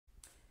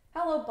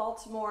Hello,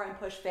 Baltimore and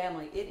Push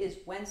family. It is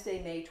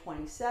Wednesday, May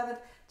 27th.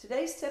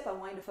 Today's tip I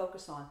want you to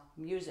focus on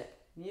music.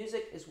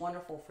 Music is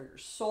wonderful for your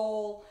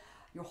soul,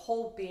 your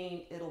whole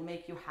being. It'll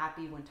make you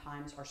happy when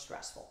times are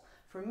stressful.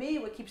 For me,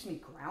 what keeps me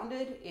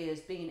grounded is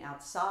being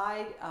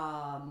outside,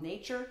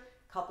 nature,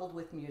 coupled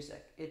with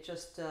music. It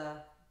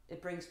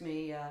brings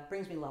me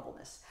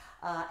levelness.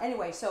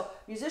 Anyway, so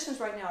musicians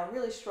right now are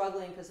really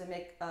struggling because they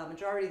make a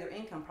majority of their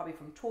income probably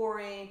from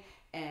touring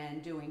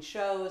and doing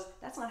shows.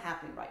 That's not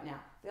happening right now.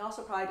 They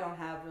also probably don't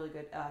have really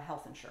good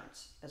health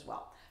insurance as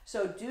well.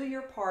 So do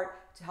your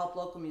part to help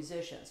local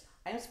musicians.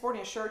 I am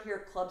sporting a shirt here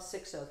at Club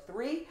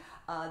 603.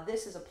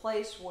 This is a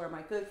place where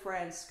my good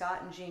friends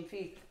Scott and Jean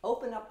Feith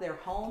open up their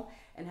home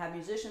and have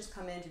musicians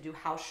come in to do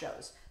house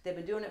shows. They've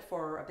been doing it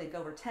for, I think,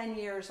 over 10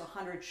 years,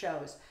 100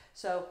 shows.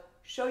 So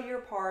show your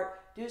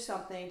part, do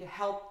something to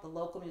help the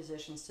local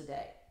musicians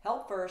today.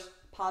 Help first,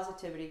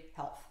 positivity,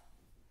 health.